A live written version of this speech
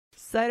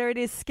So it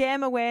is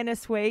Scam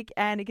Awareness Week,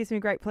 and it gives me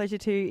great pleasure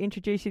to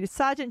introduce you to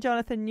Sergeant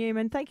Jonathan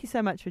Newman. Thank you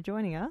so much for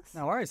joining us.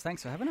 No worries.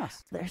 Thanks for having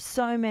us. There's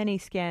so many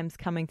scams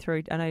coming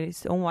through. I know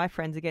all my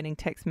friends are getting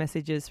text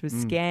messages with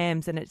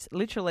scams, and it's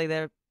literally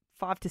there are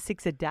 5 to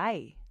 6 a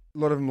day. A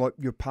lot of them, like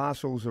your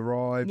parcels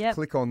arrived, Yep.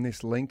 click on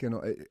this link, and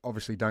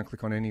obviously don't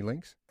click on any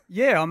links.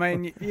 Yeah, I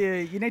mean,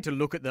 you need to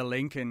look at the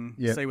link and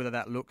Yep. see whether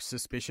that looks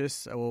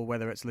suspicious or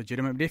whether it's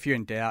legitimate. But if you're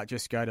in doubt,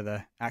 just go to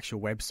the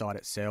actual website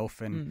itself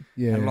and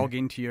log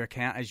into your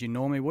account as you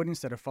normally would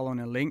instead of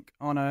following a link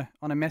on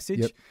a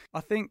message. Yep.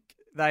 I think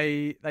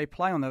they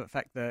play on the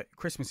fact that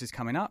Christmas is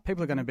coming up.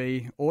 People are going to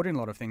be ordering a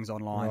lot of things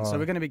online, so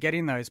we're going to be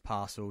getting those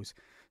parcels.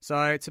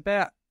 So it's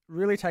about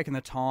really taking the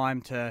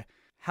time to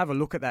have a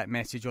look at that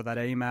message or that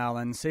email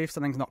and see if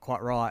something's not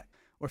quite right.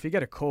 Or if you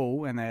get a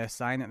call and they're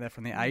saying that they're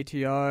from the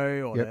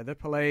ATO or they're the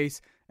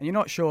police and you're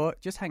not sure,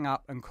 just hang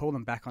up and call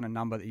them back on a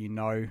number that you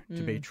know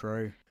to be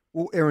true.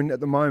 Well, Erin, at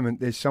the moment,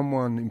 there's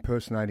someone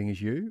impersonating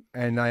as you,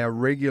 and they are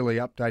regularly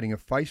updating a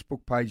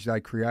Facebook page they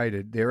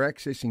created. They're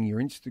accessing your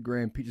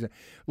Instagram pictures.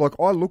 Like,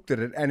 I looked at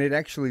it, and it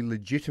actually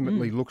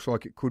legitimately looks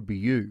like it could be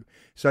you.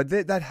 So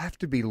they'd have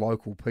to be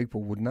local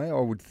people, wouldn't they? I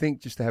would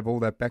think, just to have all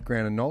that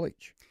background and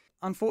knowledge.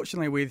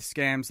 Unfortunately, with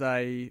scams,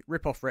 they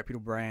rip off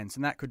reputable brands,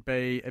 and that could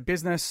be a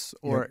business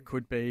or it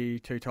could be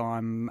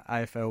two-time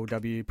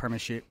AFLW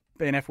Premiership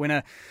BNF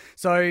winner.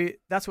 So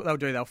that's what they'll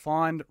do. They'll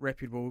find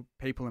reputable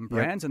people and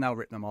brands and they'll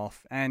rip them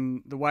off.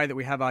 And the way that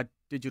we have our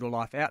digital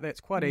life out there,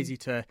 it's quite easy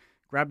to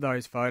grab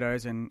those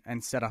photos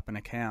and set up an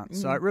account.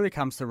 So it really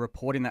comes to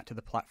reporting that to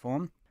the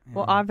platform.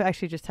 Well, I've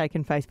actually just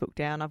taken Facebook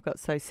down. I've got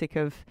so sick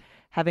of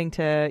having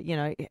to,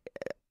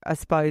 I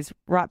suppose,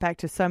 right back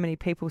to so many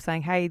people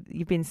saying, hey,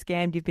 you've been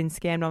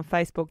scammed on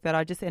Facebook, that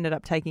I just ended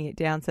up taking it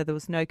down so there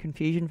was no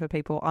confusion for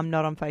people. I'm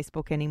not on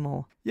Facebook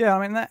anymore. Yeah,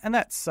 I mean,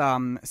 that's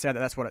sad that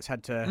that's what it's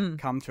had to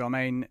come to. I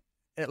mean,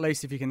 at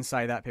least if you can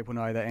say that, people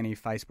know that any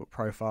Facebook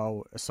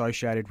profile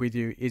associated with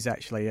you is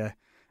actually a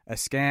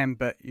scam,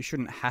 but you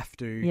shouldn't have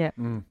to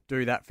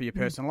do that for your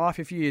personal life.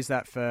 If you use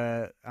that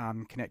for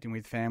connecting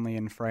with family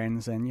and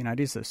friends, and it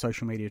is a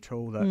social media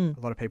tool that a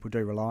lot of people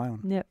do rely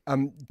on. Yep.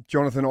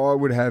 Jonathan, I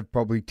would have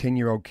probably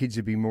 10-year-old kids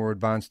who'd be more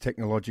advanced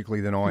technologically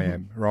than I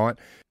am, right?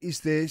 Is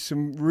there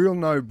some real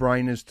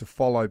no-brainers to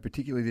follow,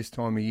 particularly this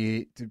time of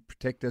year, to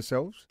protect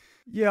ourselves?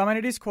 Yeah, I mean,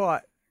 it is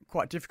quite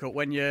difficult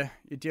when you're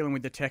dealing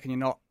with the tech and you're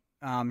not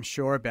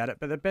sure about it,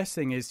 but the best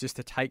thing is just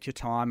to take your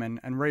time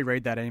and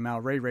reread that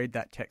email, reread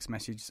that text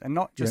message, and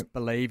not just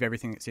believe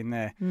everything that's in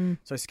there.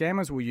 So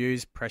scammers will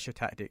use pressure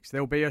tactics.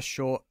 There'll be a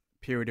short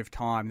period of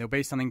time. There'll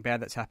be something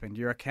bad that's happened.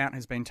 Your account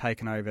has been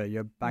taken over.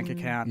 Your bank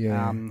account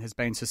has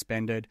been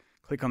suspended.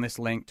 Click on this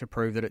link to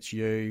prove that it's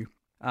you.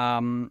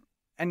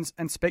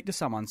 And speak to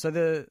someone. So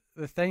the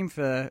theme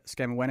for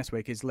Scam Awareness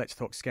Week is Let's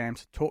Talk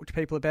Scams. Talk to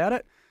people about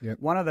it. Yep.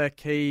 One of the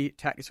key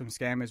tactics from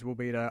scammers will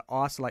be to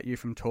isolate you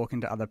from talking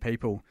to other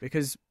people,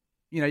 because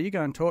you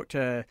go and talk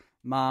to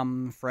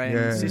mum,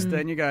 friend, sister,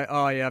 and you go,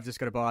 oh yeah, I've just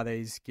got to buy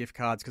these gift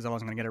cards because I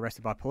wasn't going to get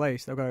arrested by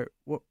police. They'll go,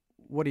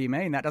 what do you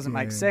mean? That doesn't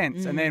make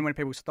sense. And then when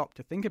people stop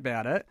to think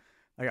about it,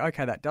 they go,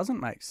 okay, that doesn't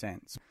make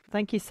sense.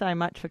 Thank you so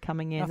much for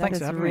coming in. No, that thanks is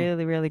for having me.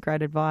 really, really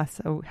great advice.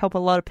 It'll help a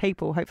lot of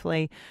people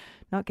hopefully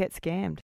not get scammed.